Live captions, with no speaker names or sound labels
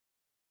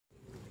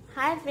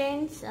Hi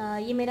friends,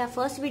 ये मेरा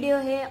first video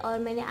है और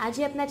मैंने आज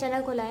ही अपना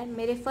चैनल खोला है।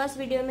 मेरे फर्स्ट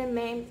वीडियो में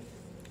मैं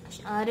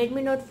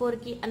Redmi Note 4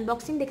 की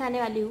अनबॉक्सिंग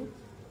दिखाने वाली हूँ।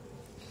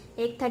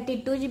 एक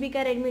 32 GB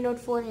का Redmi Note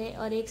 4 है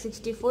और एक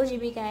 64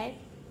 GB का है।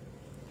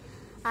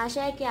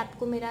 आशा है कि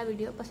आपको मेरा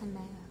वीडियो पसंद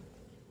आएगा।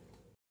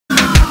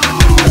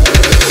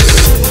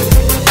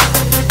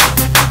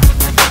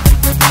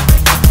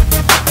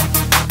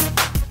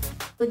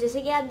 तो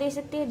जैसे कि आप देख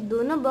सकते हैं,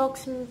 दोनों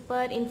बॉक्स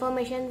पर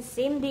इंफॉर्मेशन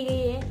सेम दी गई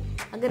है।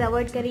 अगर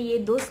अवॉइड करें ये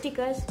दो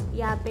स्टिकर्स,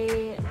 यहाँ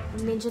पे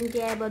मेंशन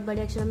किया है बहुत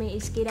बड़े अक्षरों में।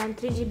 इसकी रैम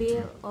 3 GB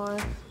है और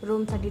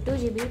रोम 32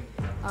 GB,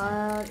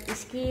 और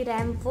इसकी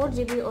रैम 4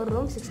 GB और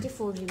रोम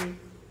 64 GB।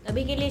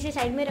 अभी के लिए इसे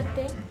साइड में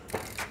रखते हैं।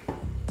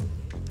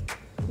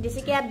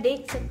 जैसे कि आप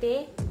देख सकते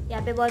हैं,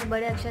 यहाँ पे बहुत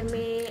बड़े अक्षर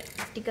में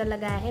स्टिकर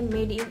लगाया है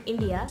मेड इन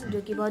इंडिया,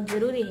 जो कि बहुत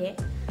ज़रूरी है।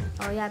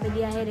 और यहाँ पे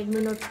दिया है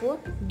Redmi Note 4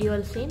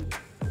 ड्यूअल सिम।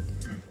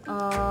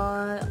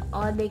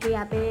 और देखिए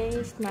यहाँ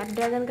पे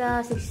स्नैपड्रैगन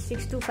का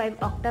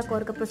 625 ऑक्टा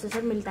कोर का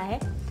प्रोसेसर मिलता है।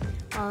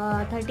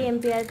 30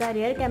 एम्पियर का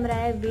रियर कैमरा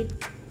है विद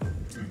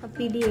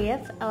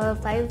PDAF और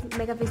 5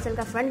 मेगापिक्सल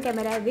का फ्रंट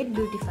कैमरा है विद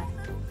ब्यूटीफाई।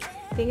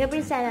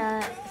 फिंगरप्रिंट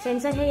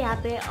सेंसर है यहाँ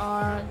पे।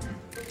 और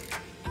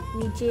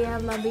नीचे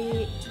हम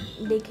अभी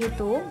देखें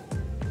तो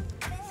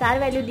सार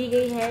वैल्यू दी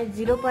गई है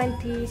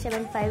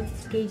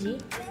 0.375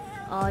 kg।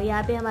 और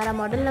यहाँ पे हमारा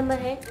मॉडल नंबर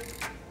है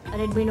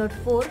Redmi Note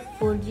 4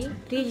 4G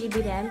 3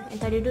 GB RAM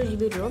 32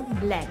 GB रोम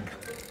ब्लैक।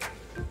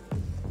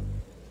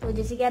 तो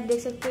जैसे कि आप देख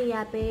सकते हैं,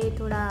 यहाँ पे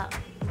थोड़ा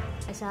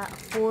ऐसा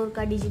 4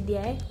 का डिजिट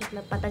दिया है,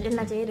 मतलब पता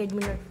चलना चाहिए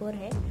Redmi Note 4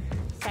 है।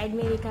 साइड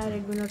में लिखा है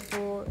Redmi Note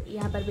 4,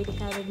 यहाँ पर भी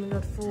लिखा है Redmi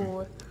Note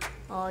 4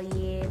 और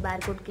ये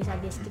बारकोड के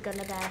साथ ये स्टिकर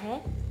लगाया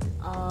है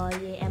और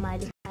ये MI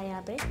लिखा है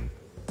यहाँ पे।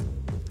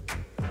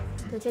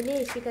 तो चलिए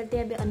इसकी करते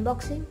हैं अभी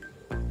अनबॉक्सिंग।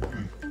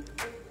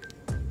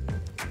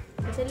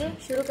 तो चलिए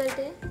शुरू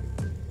करते हैं।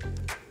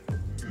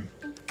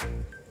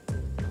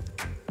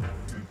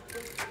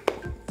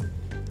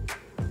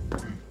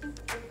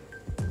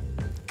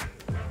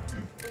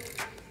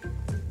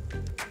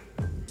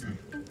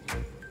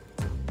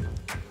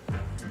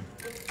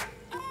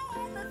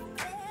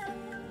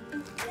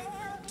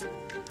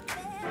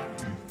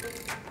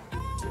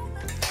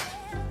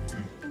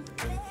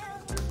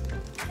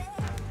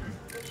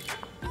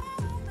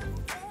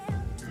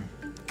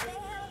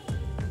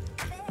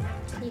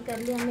 ये कर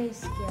लिया हमने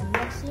इसकी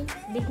अनबॉक्सिंग।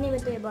 दिखने में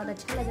तो ये बहुत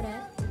अच्छा लग रहा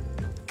है।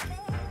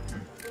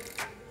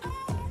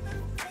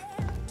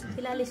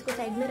 फिलहाल इसको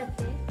साइड में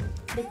रखते हैं,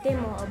 देखते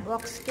हैं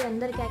बॉक्स के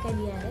अंदर क्या क्या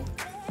दिया है।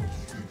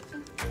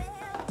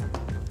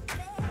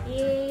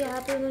 ये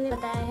यहाँ पे उन्होंने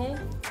बताया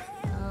है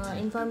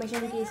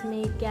इंफॉर्मेशन कि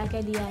इसमें क्या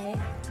क्या दिया है।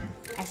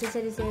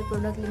 एसेसरीज है,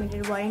 प्रोडक्ट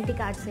लिमिटेड, वारंटी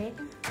कार्ड से,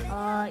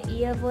 और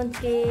ईयरफोन्स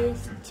के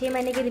 6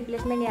 महीने की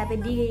रिप्लेसमेंट यहाँ पे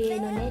दी गई है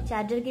इन्होंने।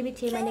 चार्जर की भी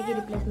 6 महीने की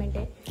रिप्लेसमेंट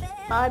है,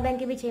 पावर बैंक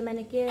की भी 6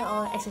 महीने की,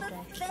 और एक्सेट्रा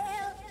है।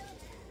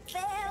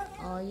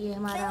 और ये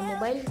हमारा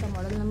मोबाइल का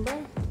मॉडल नंबर,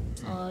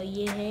 और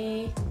ये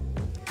है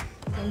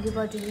thank you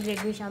for choosing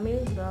Redmi शामिल,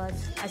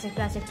 बस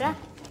एक्सेट्रा एक्सेट्रा।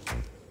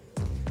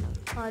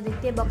 और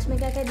देखते हैं बॉक्स में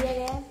क्या क्या दिया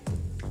गया है।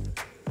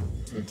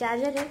 ये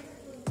चार्जर है,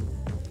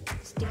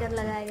 स्टिकर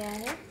लगाया गया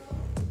है।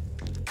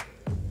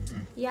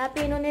 यहाँ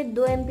पे इन्होंने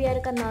 2 एम्पियर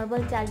का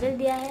नॉर्मल चार्जर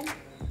दिया है।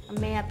 अब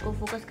मैं आपको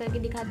फोकस करके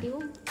दिखाती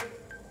हूँ।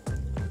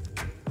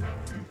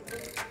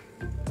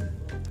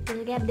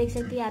 जैसे कि आप देख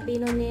सकते हैं, यहाँ पे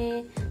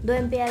इन्होंने 2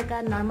 एम्पियर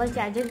का नॉर्मल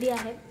चार्जर दिया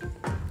है।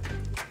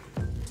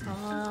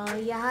 और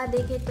यहाँ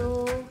देखें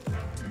तो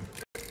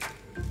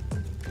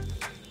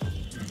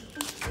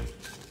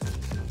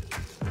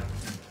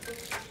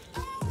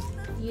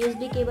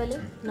USB केबल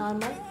है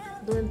नॉर्मल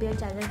 2 एम्पियर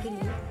चार्जर के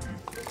लिए।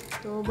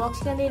 तो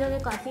बॉक्स के अंदर इन्होंने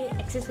काफ़ी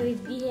एक्सेसरीज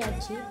दी है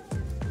अच्छी।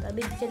 तो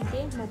अभी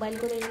चलते मोबाइल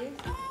को लेंगे,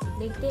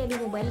 देखते हैं अभी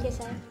मोबाइल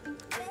कैसा है।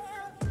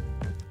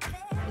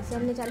 इसे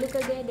हमने चालू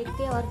कर दिया है,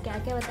 देखते हैं और क्या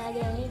क्या बताया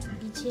गया है।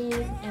 पीछे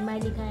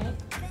MI लिखा है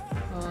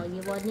और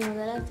ये वार्निंग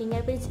वगैरह।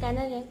 फिंगरप्रिंट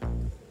स्कैनर है।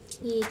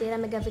 ये 13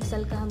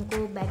 मेगापिक्सल का हमको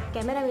बैक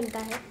कैमरा मिलता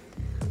है।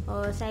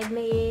 और साइड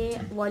में ये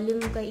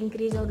वॉल्यूम का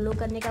इंक्रीज और लो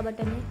करने का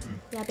बटन है।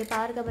 यहाँ पे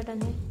पावर का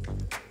बटन है।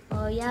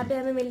 और यहाँ पे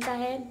हमें मिलता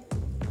है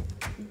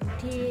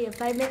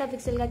 5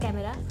 मेगापिक्सल का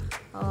कैमरा।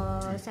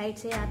 और साइड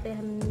से यहाँ पे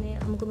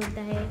हमको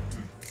मिलता है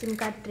सिम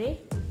कार्ड ट्रे। ये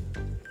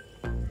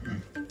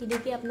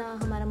देखिए अपना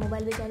हमारा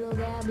मोबाइल भी चालू हो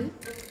गया है अभी।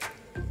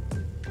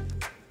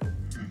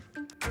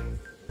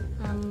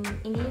 हम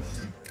इंग्लिश,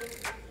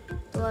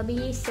 तो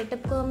अभी इस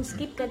सेटअप को हम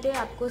स्किप करते हैं,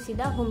 आपको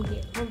सीधा होम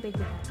पेज दिखाते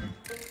हैं।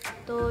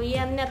 तो ये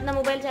हमने अपना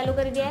मोबाइल चालू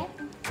कर दिया है।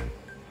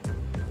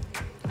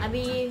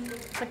 अभी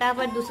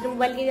फटाफट दूसरे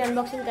मोबाइल की भी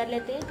अनबॉक्सिंग कर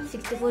लेते हैं,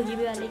 64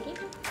 GB वाले की।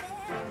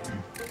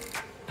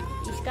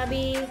 इसका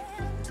भी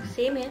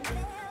सेम है,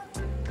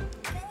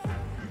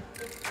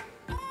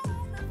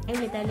 टाइम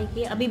लेता है,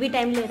 लेकिन अभी भी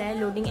टाइम ले रहा है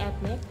लोडिंग ऐप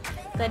में।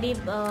 करीब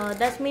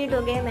 10 मिनट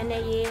हो गए मैंने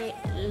ये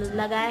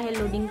लगाया है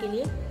लोडिंग के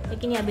लिए,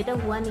 लेकिन ये अभी तक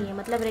हुआ नहीं है।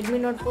 मतलब Redmi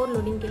Note 4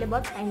 लोडिंग के लिए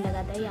बहुत टाइम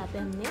लगाता है। यहाँ पे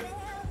हमने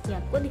ये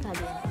आपको दिखा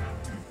दिया है,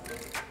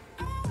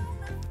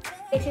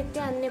 देख सकते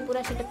हैं। हमने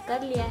पूरा सेटअप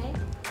कर लिया है।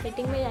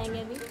 सेटिंग में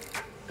जाएंगे अभी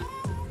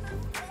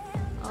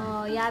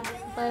यहाँ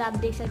पर आप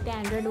देख सकते हैं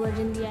एंड्रॉयड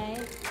वर्जन दिया है,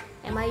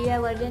 MIUI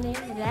वर्जन है,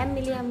 रैम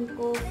मिली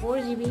हमको 4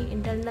 GB,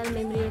 इंटरनल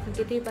मेमोरी है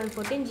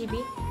 53.14 GB,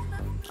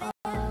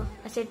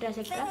 एक्सेट्रा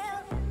एक्सेट्रा।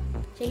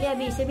 चलिए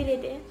अभी इसे भी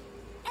लेते हैं।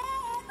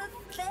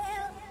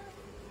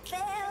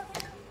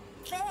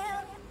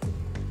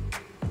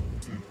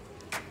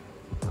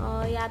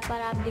 और यहाँ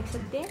पर आप देख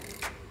सकते हैं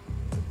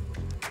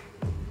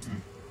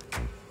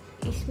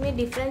इसमें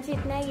डिफरेंस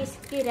इतना है कि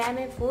इसकी रैम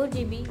है 4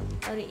 GB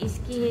और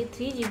इसकी है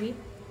 3 GB।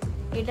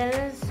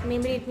 इंटरनल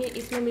मेमोरी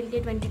इसमें मिलती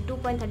है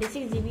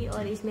 22.36 GB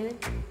और इसमें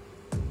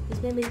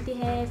मिलती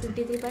है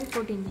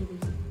 53.14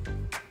 GB।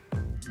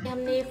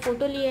 हमने एक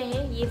फ़ोटो लिया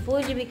है, ये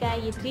 4 GB का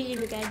है, ये 3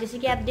 GB का है। जैसे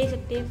कि आप देख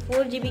सकते हैं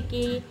 4 GB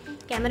की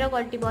कैमरा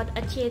क्वालिटी बहुत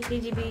अच्छी है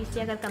 3 GB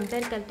से अगर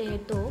कंपेयर करते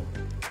हैं तो।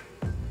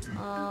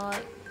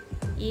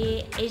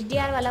 ये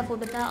HDR वाला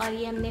फ़ोटो था और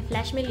ये हमने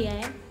फ्लैश में लिया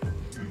है,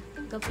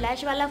 तो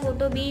फ्लैश वाला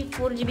फ़ोटो भी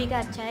 4 GB का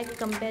अच्छा है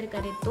कंपेयर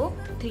करें तो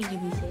 3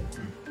 GB से।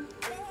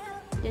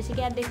 जैसे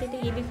कि आप देख सकते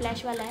हैं ये भी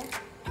फ्लैश वाला है,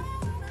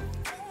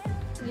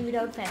 ये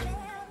विदाउट फ्लैश।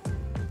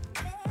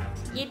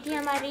 ये थी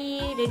हमारी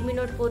Redmi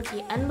Note 4 की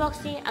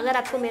अनबॉक्सिंग। अगर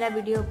आपको मेरा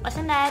वीडियो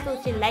पसंद आया तो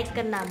उसे लाइक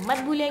करना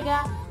मत भूलेगा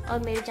और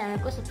मेरे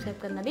चैनल को सब्सक्राइब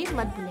करना भी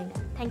मत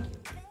भूलेगा। Thank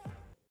you.